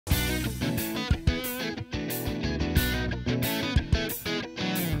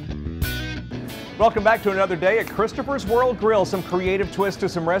Welcome back to another day at Christopher's World Grill. Some creative twists to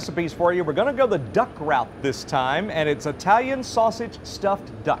some recipes for you. We're going to go the duck route this time, and it's Italian sausage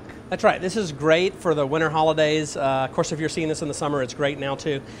stuffed duck. That's right. This is great for the winter holidays. Of course, if you're seeing this in the summer, it's great now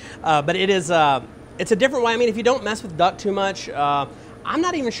too. But it is, it's a different way. I mean, if you don't mess with duck too much, I'm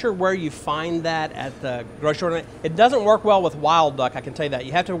not even sure where you find that at the grocery store. It doesn't work well with wild duck, I can tell you that.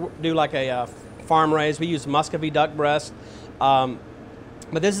 You have to do like a farm raised. We use Muscovy duck breast. But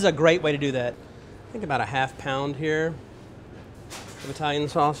this is a great way to do that. I think about a ½ pound here of Italian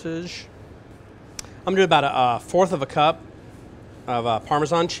sausage. I'm gonna do about a 1/4 of a cup of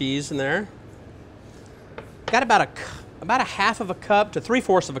Parmesan cheese in there. Got about a ½ of a cup to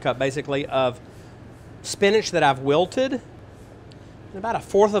 3/4 of a cup, basically, of spinach that I've wilted, and about a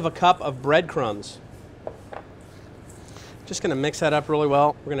 1/4 of a cup of breadcrumbs. Just gonna mix that up really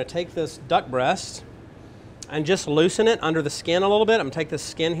well. We're gonna take this duck breast and just loosen it under the skin a little bit. I'm gonna take this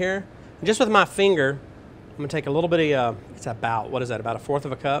skin here, and just with my finger, I'm gonna take a little bit of, it's about, what is that, about a 1/4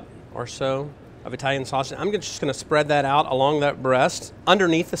 of a cup or so of Italian sausage. I'm just gonna spread that out along that breast,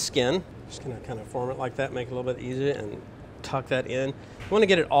 underneath the skin. Just gonna kind of form it like that, make it a little bit easier, and tuck that in. You wanna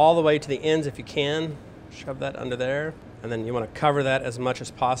get it all the way to the ends if you can. Shove that under there, and then you wanna cover that as much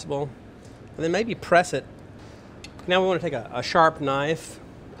as possible. And then maybe press it. Now we wanna take a sharp knife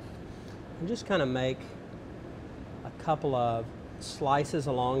and just kind of make a couple of slices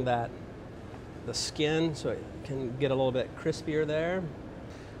along the skin so it can get a little bit crispier there.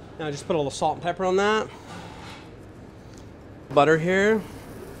 Now just put a little salt and pepper on that. Butter here.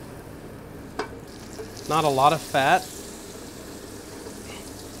 Not a lot of fat.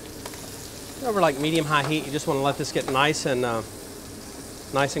 Over like medium-high heat, you just want to let this get nice and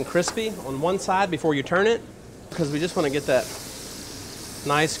crispy on one side before you turn it, because we just want to get that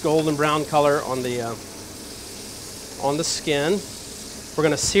nice golden brown color on the skin. We're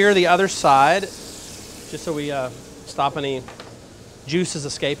going to sear the other side just so we stop any juices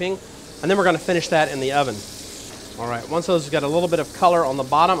escaping, and then we're going to finish that in the oven. All right, once those got a little bit of color on the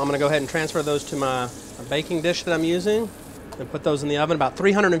bottom, I'm going to go ahead and transfer those to my baking dish that I'm using and put those in the oven about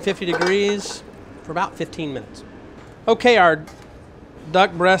 350 degrees for about 15 minutes. Okay, our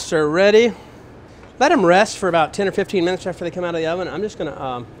duck breasts are ready. Let them rest for about 10 or 15 minutes after they come out of the oven. I'm just going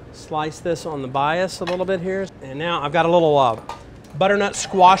to slice this on the bias a little bit here. And now I've got a little butternut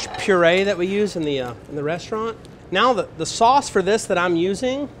squash puree that we use in the restaurant. Now the sauce for this that I'm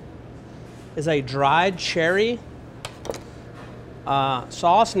using is a dried cherry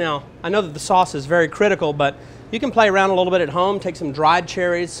sauce. Now, I know that the sauce is very critical, but you can play around a little bit at home. Take some dried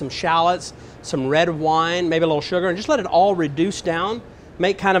cherries, some shallots, some red wine, maybe a little sugar, and just let it all reduce down,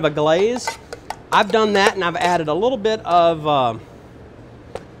 make kind of a glaze. I've done that, and I've added a little bit of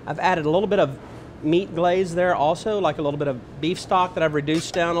meat glaze there also, like a little bit of beef stock that I've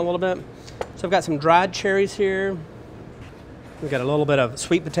reduced down a little bit. So I've got some dried cherries here. We've got a little bit of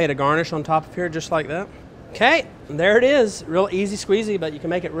sweet potato garnish on top of here, just like that. Okay, there it is. Real easy squeezy, but you can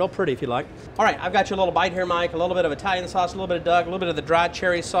make it real pretty if you like. All right, I've got you a little bite here, Mike. A little bit of Italian sauce, a little bit of duck, a little bit of the dried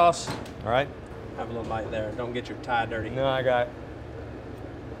cherry sauce. All right. Have a little bite there. Don't get your tie dirty. No, I got it.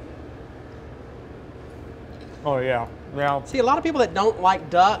 Oh, yeah. Now, see, a lot of people that don't like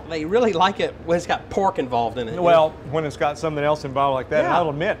duck, they really like it when it's got pork involved in it. well, when it's got something else involved like that, Yeah. and I'll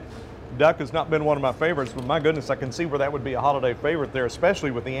admit, duck has not been one of my favorites, but my goodness, I can see where that would be a holiday favorite there,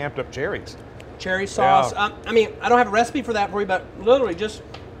 especially with the amped up cherries. Cherry sauce. Yeah. I mean, I don't have a recipe for that for you, but literally just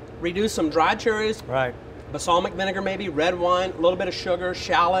reduce some dried cherries, Right. balsamic vinegar maybe, red wine, a little bit of sugar,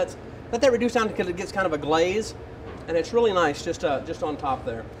 shallots. Let that reduce down because it gets kind of a glaze, and it's really nice just on top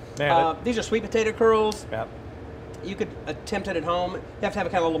there. These are sweet potato curls. Yep. You could attempt it at home. You have to have a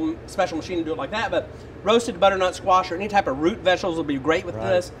kind of little special machine to do it like that, but roasted butternut squash or any type of root vegetables will be great with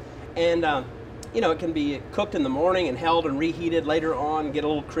this. And you know, it can be cooked in the morning and held and reheated later on, get a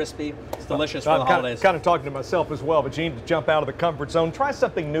little crispy. It's delicious for the holidays. Kind of talking to myself as well, but you need to jump out of the comfort zone. Try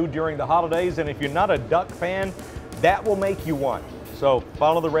something new during the holidays, and if you're not a duck fan, that will make you one. So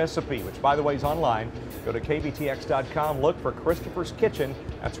follow the recipe, which by the way is online. Go to kvtx.com, look for Christopher's Kitchen.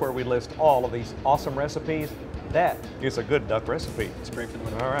 That's where we list all of these awesome recipes. That is a good duck recipe. It's great for the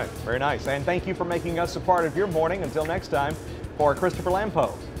winter. All right, very nice. And thank you for making us a part of your morning. Until next time, for Christopher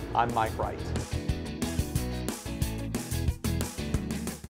Lampo, I'm Mike Wright.